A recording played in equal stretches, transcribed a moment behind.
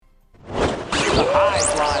a high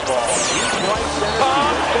fly ball.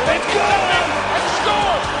 It's good! And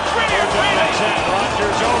scores!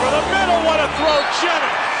 Rogers over the middle. What a throw,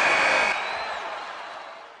 Jenner!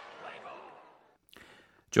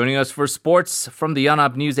 Joining us for sports from the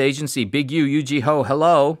Yonhap News Agency, Big Yoo Jee-Ho.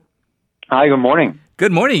 Hello. Hi, good morning.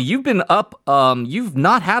 Good morning. You've been up. You've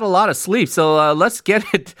not had a lot of sleep, so let's get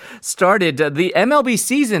it started. The MLB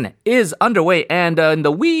season is underway, and in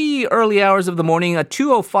the wee early hours of the morning at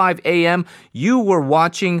 2:05 a.m., you were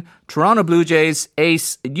watching Toronto Blue Jays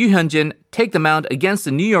ace Yoo Jee-Ho take the mound against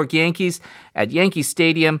the New York Yankees at Yankee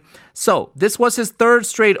Stadium. So this was his third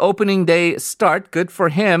straight opening day start. Good for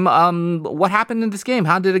him. What happened in this game?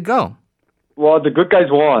 How did it go? Well, the good guys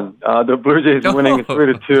won. The Blue Jays winning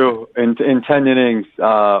 3-2 in 10 innings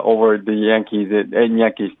over the Yankees at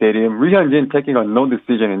Yankee Stadium. Yoo Jee-Ho taking a no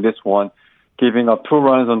decision in this one, giving up 2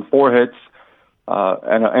 runs on 4 hits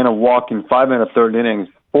and a walk in 5 and a third innings.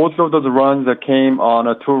 Both of those runs came on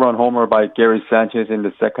a 2-run homer by Gary Sanchez in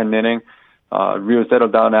the second inning. Rio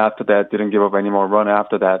settled down after that, didn't give up any more run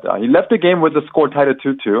after that. He left the game with the score tied at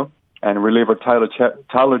 2-2, and reliever Tyler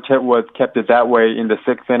Chetwood kept it that way in the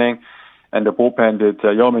 6th inning. And the bullpen did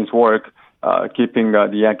yeoman's work, keeping the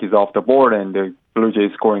Yankees off the board, and the Blue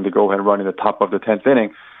Jays scoring the go-ahead run in the top of the 10th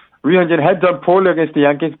inning. Yoo Jee-Ho had done poorly against the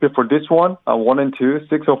Yankees before this one, 1-2,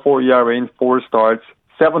 6.04 ERA in 4 starts,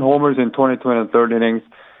 7 homers in 22 and a third innings,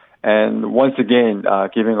 and once again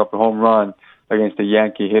giving up a home run against the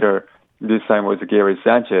Yankee hitter. This time was Gary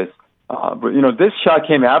Sanchez. But this shot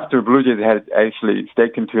came after Blue Jays had actually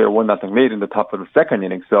staked into a 1-0 lead in the top of the second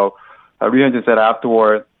inning. So Yoo Jee-Ho said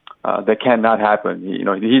afterward, that cannot happen.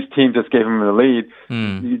 His team just gave him the lead.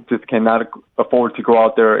 He just cannot afford to go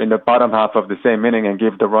out there in the bottom half of the same inning and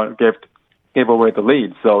give away the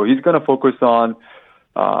lead. So he's going to focus on,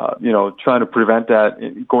 trying to prevent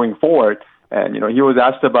that going forward. And he was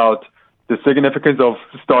asked about the significance of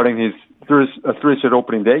starting his 3 straight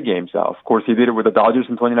opening day games. Of course, he did it with the Dodgers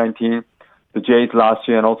in 2019, the Jays last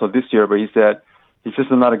year, and also this year. But he said it's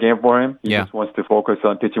just not a game for him. He just wants to focus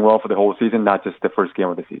on pitching well for the whole season, not just the first game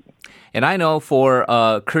of the season. And I know for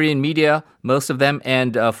Korean media, most of them,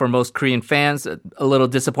 and for most Korean fans, a little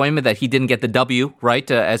disappointment that he didn't get the W, right,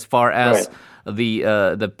 as far as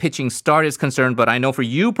the pitching start is concerned. But I know for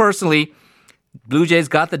you personally, Blue Jays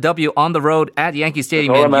got the W on the road at Yankee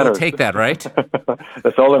Stadium, and you'll take that, right?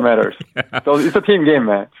 That's all that matters. So it's a team game,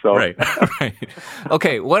 man. So. Right.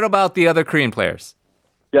 Okay, what about the other Korean players?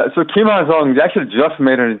 Yeah, so Kim Ha-sung actually just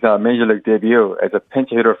made his major league debut as a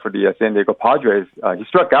pinch hitter for the San Diego Padres. He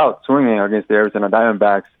struck out swinging against the Arizona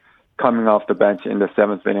Diamondbacks coming off the bench in the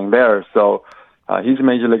 7th inning there. So his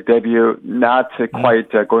major league debut not quite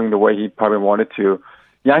going the way he probably wanted to.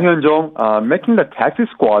 Yang Hyun-jong making the taxi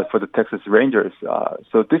squad for the Texas Rangers.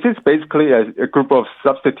 So this is basically a group of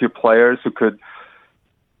substitute players who could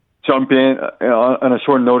jump in on a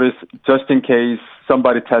short notice just in case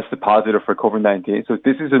somebody tested positive for COVID-19. So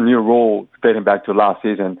this is a new rule dating back to last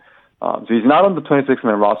season. So he's not on the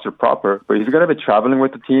 26-man roster proper, but he's going to be traveling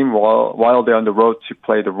with the team while they're on the road to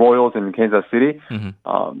play the Royals in Kansas City.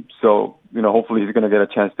 So hopefully he's going to get a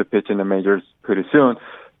chance to pitch in the majors pretty soon.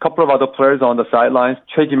 A couple of other players on the sidelines.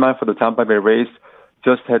 Choi Ji-man for the Tampa Bay Rays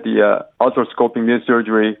just had the arthroscoping knee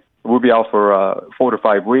surgery. Will be out for 4 to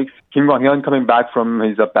 5 weeks. Kim Kwang-hyun coming back from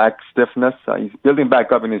his back stiffness. He's building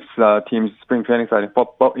back up in his team's spring training site in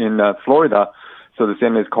Florida. So the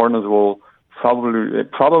St. Louis Cardinals will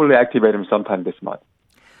probably activate him sometime this month.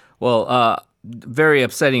 Well, very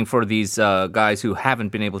upsetting for these guys who haven't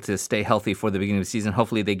been able to stay healthy for the beginning of the season.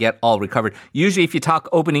 Hopefully they get all recovered. Usually if you talk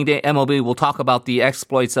opening day MLB, we'll talk about the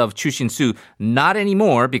exploits of Chu Shin-soo. Not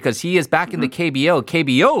anymore because he is back in the KBO.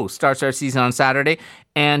 KBO starts our season on Saturday.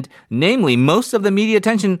 And namely, most of the media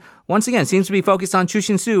attention, once again, seems to be focused on Chu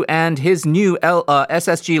Shin-soo and his new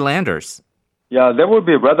SSG Landers. Yeah, that would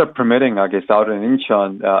be rather permitting, I guess, out in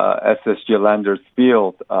Incheon, SSG Landers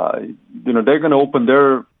Field. They're going to open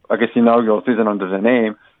their inaugural season under the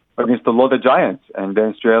name against the Lotte Giants. And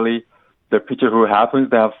then Straley, the pitcher who happens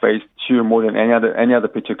to have faced Chu more than any other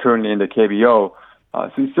pitcher currently in the KBO.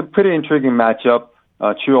 So it's a pretty intriguing matchup.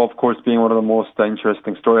 Chu, of course, being one of the most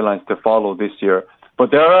interesting storylines to follow this year. But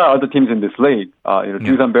there are other teams in this league.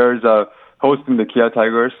 Doosan Bears hosting the Kia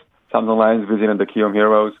Tigers, Samsung Lions visiting the Kiwoom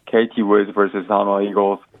Heroes, KT Wiz versus Hanwha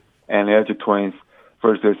Eagles, and LG Twins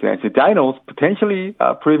versus NC Dinos, potentially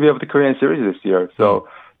a preview of the Korean Series this year. So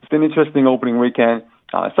it's an interesting opening weekend.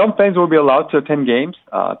 Some fans will be allowed to attend games,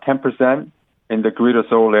 10% in the Greater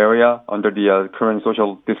Seoul area under the current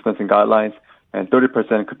social distancing guidelines, and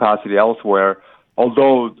 30% capacity elsewhere.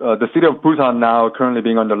 Although the city of Busan now currently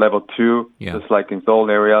being under level 2, just like in Seoul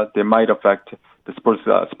area, they might affect the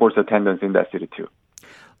sports attendance in that city too.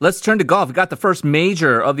 Let's turn to golf. We got the first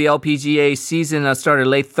major of the LPGA season started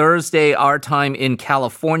late Thursday, our time in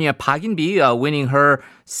California. Park Inbee winning her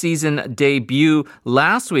season debut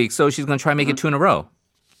last week, so she's going to try and make it 2 in a row.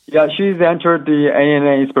 Yeah, she's entered the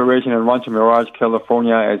ANA Inspiration and Rancho Mirage,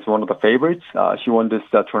 California as one of the favorites. She won this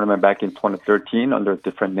tournament back in 2013 under a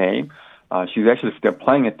different name. She's actually still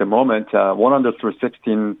playing at the moment. 100 through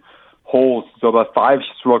 16 holes, so about 5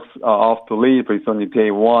 strokes off the lead, but it's only day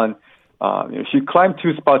 1. She climbed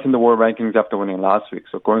 2 spots in the world rankings after winning last week.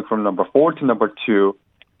 So going from number 4 to number 2,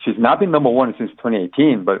 she's not been number 1 since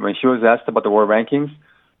 2018. But when she was asked about the world rankings,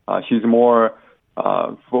 she's more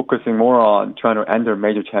focusing more on trying to end her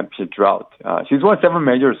major championship drought. She's won 7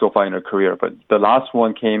 majors so far in her career, but the last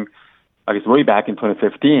one came, I guess, way back in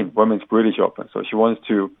 2015, Women's British Open. So she wants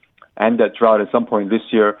to end that drought at some point this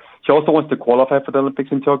year. She also wants to qualify for the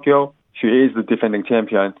Olympics in Tokyo. She is the defending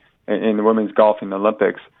champion in women's golf in the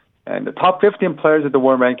Olympics. And the top 15 players at the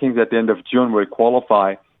world rankings at the end of June will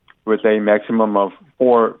qualify with a maximum of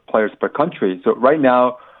 4 players per country. So right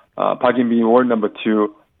now, Park Inbee, world number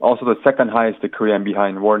 2, also the second highest in Korean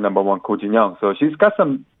behind world number 1, Ko Jin-young. So she's got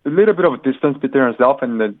a little bit of a distance between herself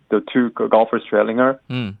and the 2 golfers trailing her.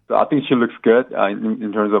 So I think she looks good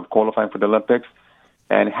in terms of qualifying for the Olympics.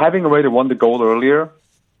 And having already won the gold earlier,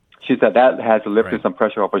 she said that has lifted some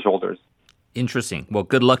pressure off her shoulders. Interesting. Well,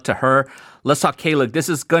 good luck to her. Let's talk K-League. This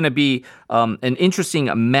is going to be an interesting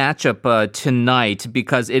matchup tonight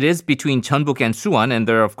because it is between Jeonbuk and Suwon, and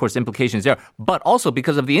there are, of course, implications there, but also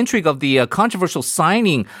because of the intrigue of the controversial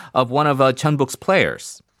signing of one of Jeonbuk's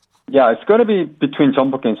players. Yeah, it's going to be between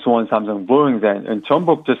Jeonbuk and Suwon Samsung Bluewings, and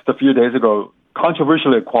Jeonbuk just a few days ago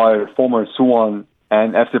controversially acquired former Suwon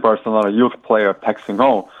and FC Barcelona youth player Park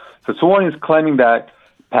Seung-ho. So Suwon is claiming that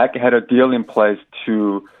Park had a deal in place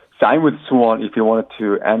to sign with Suwon if he wanted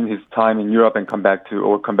to end his time in Europe and come back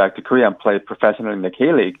to Korea and play professionally in the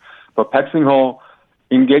K-League. But Park Seung-ho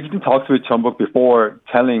engaged in talks with Jeonbuk before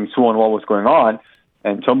telling Suwon what was going on,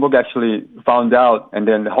 and Jeonbuk actually found out and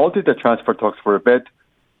then halted the transfer talks for a bit,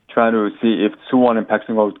 trying to see if Suwon and Park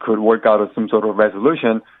Seung-ho could work out some sort of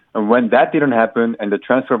resolution. And when that didn't happen and the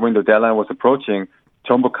transfer window deadline was approaching,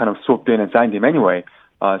 Jeonbuk kind of swooped in and signed him anyway.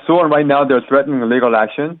 Suwon right now, they're threatening legal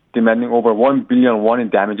action, demanding over 1 billion won in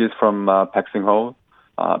damages from Park Seung-ho.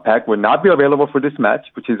 Park would not be available for this match,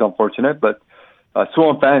 which is unfortunate, but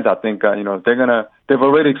Suwon fans, I think, they've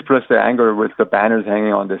already expressed their anger with the banners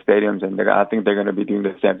hanging on the stadiums, and I think they're going to be doing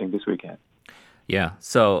the same thing this weekend. Yeah,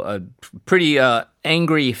 so pretty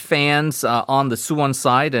angry fans on the Suwon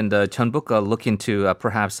side, and Jeonbuk looking to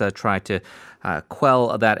perhaps try to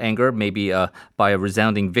quell that anger, maybe by a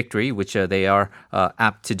resounding victory, which they are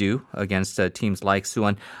apt to do against teams like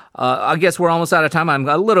Suwon. I guess we're almost out of time. I'm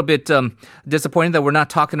a little bit disappointed that we're not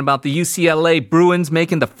talking about the UCLA Bruins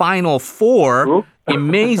making the Final Four.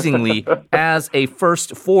 Amazingly, as a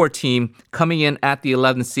first 4 team coming in at the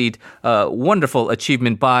 11th seed. Wonderful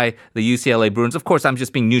achievement by the UCLA Bruins. Of course, I'm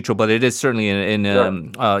just being neutral, but it is certainly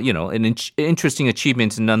an interesting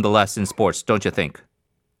achievement nonetheless in sports, don't you think?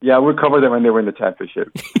 Yeah, we'll cover them when they win the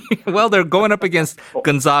championship. Well, they're going up against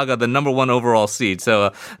Gonzaga, the number 1 overall seed.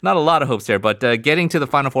 So not a lot of hopes there. But getting to the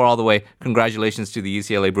Final Four all the way, congratulations to the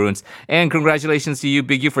UCLA Bruins. And congratulations to you,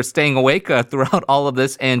 Big U, for staying awake throughout all of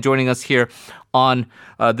this and joining us here on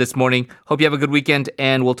This Morning. Hope you have a good weekend,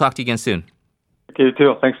 and we'll talk to you again soon. Okay, you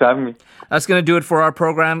too. Thanks for having me. That's going to do it for our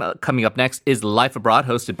program. Coming up next is Life Abroad,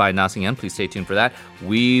 hosted by Na Seung-yeon. Please stay tuned for that.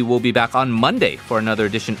 We will be back on Monday for another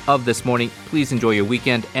edition of This Morning. Please enjoy your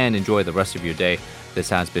weekend and enjoy the rest of your day. This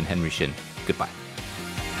has been Henry Shin. Goodbye.